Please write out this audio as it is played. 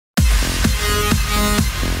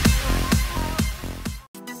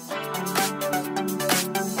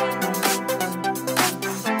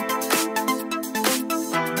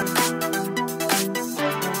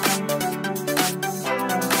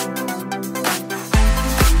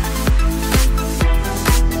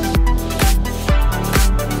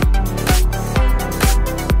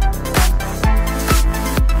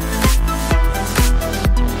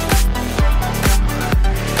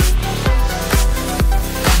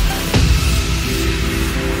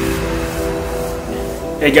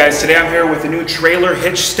Hey guys, today I'm here with the new trailer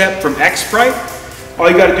hitch step from Xprite. All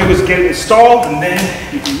you gotta do is get it installed and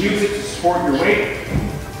then you can use it to support your weight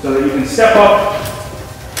so that you can step up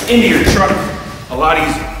into your truck a lot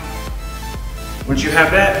easier. Once you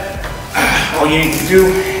have that, all you need to do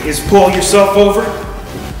is pull yourself over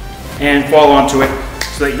and fall onto it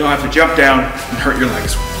so that you don't have to jump down and hurt your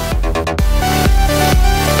legs.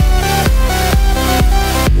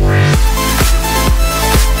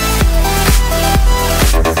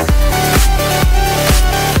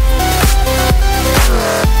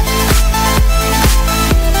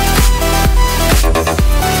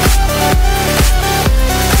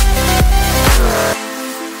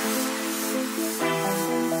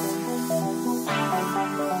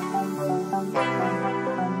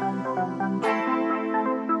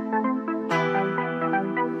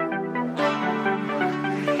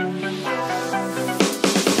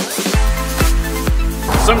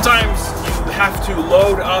 Sometimes you have to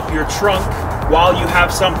load up your trunk while you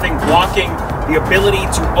have something blocking the ability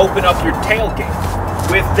to open up your tailgate.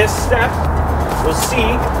 With this step, you'll see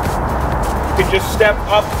you can just step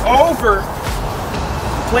up over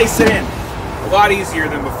and place it in. A lot easier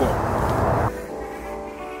than before.